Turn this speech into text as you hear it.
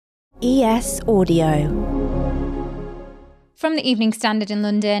ES Audio. From the Evening Standard in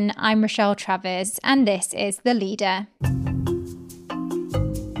London, I'm Rochelle Travers, and this is The Leader.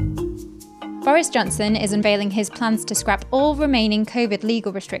 Boris Johnson is unveiling his plans to scrap all remaining COVID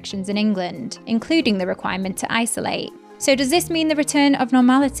legal restrictions in England, including the requirement to isolate. So does this mean the return of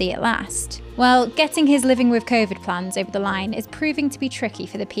normality at last? Well, getting his living with COVID plans over the line is proving to be tricky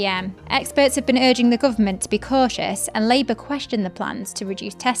for the PM. Experts have been urging the government to be cautious, and Labour questioned the plans to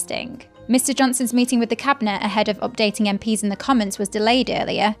reduce testing. Mr Johnson's meeting with the Cabinet ahead of updating MPs in the Commons was delayed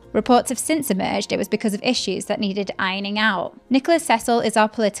earlier. Reports have since emerged it was because of issues that needed ironing out. Nicholas Cecil is our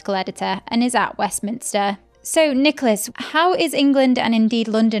political editor and is at Westminster. So, Nicholas, how is England and indeed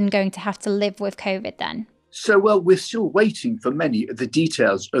London going to have to live with COVID then? We're still waiting for many of the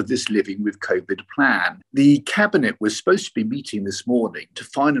details of this living with COVID plan. The Cabinet was supposed to be meeting this morning to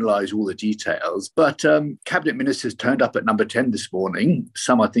finalise all the details, but Cabinet ministers turned up at number 10 this morning.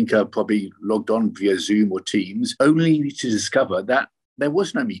 Some, I think, are probably logged on via Zoom or Teams, only to discover that there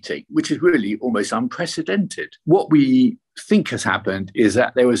was no meeting, which is really almost unprecedented. What we think has happened is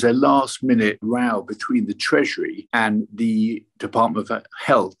that there was a last-minute row between the Treasury and the Department of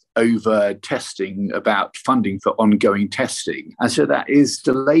Health over testing, about funding for ongoing testing. And so that is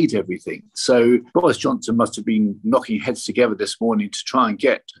delayed everything. So Boris Johnson must have been knocking heads together this morning to try and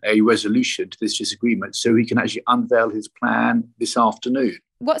get a resolution to this disagreement so he can actually unveil his plan this afternoon.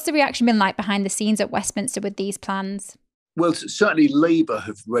 What's the reaction been like behind the scenes at Westminster with these plans? Well, certainly Labour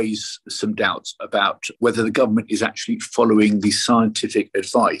have raised some doubts about whether the government is actually following the scientific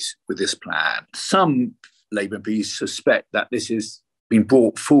advice with this plan. Some Labour MPs suspect that this is been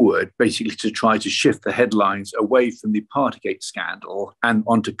brought forward basically to try to shift the headlines away from the partygate scandal and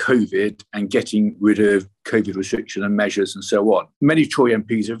onto COVID and getting rid of COVID restriction and measures and so on. Many Tory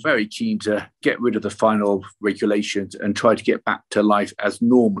MPs are very keen to get rid of the final regulations and try to get back to life as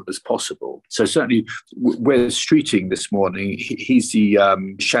normal as possible. So certainly Wes Streeting this morning, he's the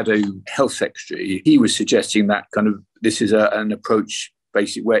Shadow Health Secretary. He was suggesting that kind of this is an approach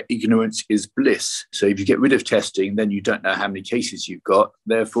basically where ignorance is bliss. So if you get rid of testing, then you don't know how many cases you've got.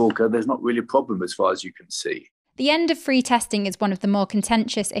 Therefore, there's not really a problem as far as you can see. The end of free testing is one of the more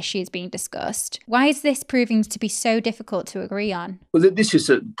contentious issues being discussed. Why is this proving to be so difficult to agree on? Well, this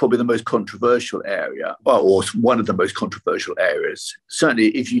is probably the most controversial area, or one of the most controversial areas.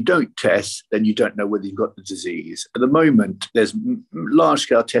 Certainly, if you don't test, then you don't know whether you've got the disease. At the moment, there's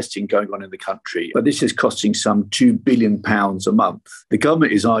large-scale testing going on in the country, but this is costing some £2 billion a month. The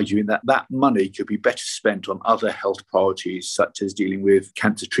government is arguing that that money could be better spent on other health priorities, such as dealing with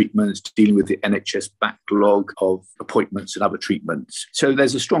cancer treatments, dealing with the NHS backlog of appointments and other treatments. So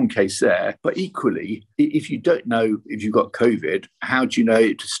there's a strong case there. But equally, if you don't know if you've got COVID, how do you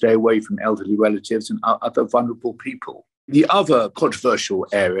know to stay away from elderly relatives and other vulnerable people? The other controversial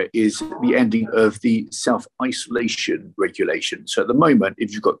area is the ending of the self-isolation regulation. So at the moment,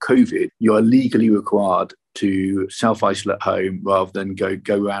 if you've got COVID, you are legally required to self-isolate at home rather than go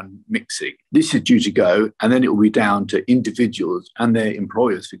around mixing. This is due to go, and then it will be down to individuals and their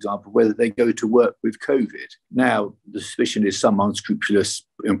employers, for example, whether they go to work with COVID. Now, the suspicion is some unscrupulous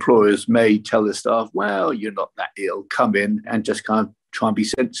employers may tell their staff, well, you're not that ill, come in and just kind of try and be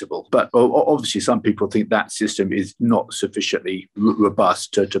sensible. But obviously, some people think that system is not sufficiently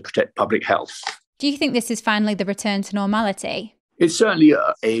robust to protect public health. Do you think this is finally the return to normality? It's certainly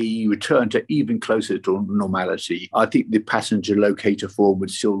a return to even closer to normality. I think the passenger locator form would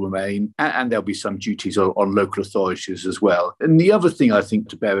still remain, and there'll be some duties on local authorities as well. And the other thing I think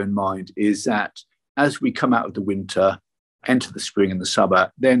to bear in mind is that as we come out of the winter, enter the spring and the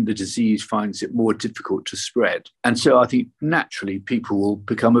summer, then the disease finds it more difficult to spread. And so I think naturally people will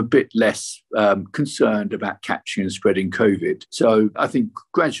become a bit less concerned about catching and spreading COVID. So I think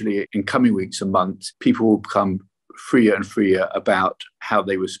gradually in coming weeks and months, people will become freer and freer about how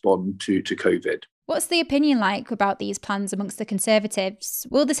they respond to COVID. What's the opinion like about these plans amongst the Conservatives?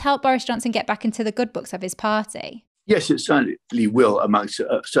 Will this help Boris Johnson get back into the good books of his party? Yes, it certainly will. Amongst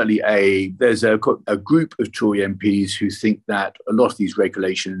there's a group of Tory MPs who think that a lot of these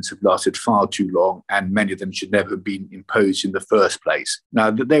regulations have lasted far too long and many of them should never have been imposed in the first place.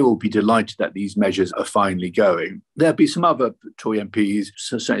 Now, that they will be delighted that these measures are finally going. There'll be some other Tory MPs,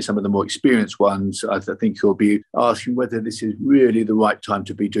 certainly some of the more experienced ones, I think who'll be asking whether this is really the right time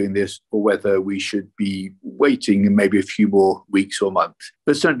to be doing this or whether we should be waiting maybe a few more weeks or months.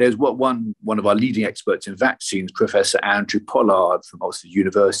 But certainly there's one of our leading experts in vaccines, Professor Andrew Pollard from Oxford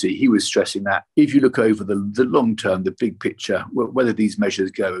University. He was stressing that if you look over the long term, the big picture, whether these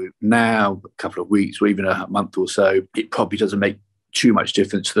measures go now, a couple of weeks or even a month or so, it probably doesn't make too much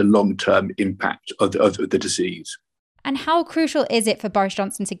difference to the long-term impact of the disease. And how crucial is it for Boris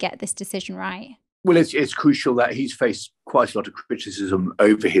Johnson to get this decision right? Well, it's crucial that he's faced quite a lot of criticism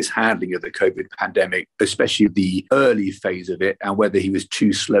over his handling of the COVID pandemic, especially the early phase of it and whether he was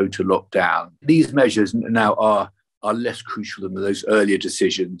too slow to lock down. These measures now are less crucial than those earlier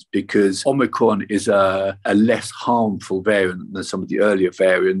decisions because Omicron is a less harmful variant than some of the earlier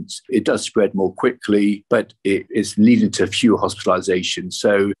variants. It does spread more quickly, but it's leading to fewer hospitalizations.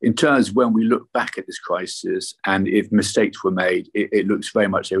 So in terms of when we look back at this crisis and if mistakes were made, it looks very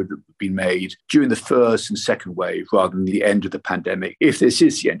much they would have been made during the first and second wave rather than the end of the pandemic, if this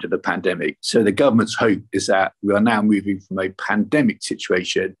is the end of the pandemic. So the government's hope is that we are now moving from a pandemic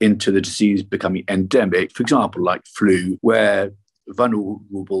situation into the disease becoming endemic, for example, like flu, where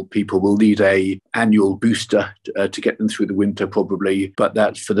vulnerable people will need an annual booster to get them through the winter probably, but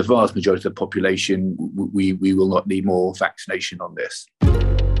that for the vast majority of the population, we will not need more vaccination on this.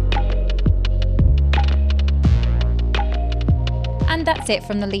 And that's it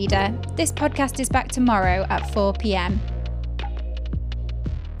from The Leader. This podcast is back tomorrow at 4 p.m.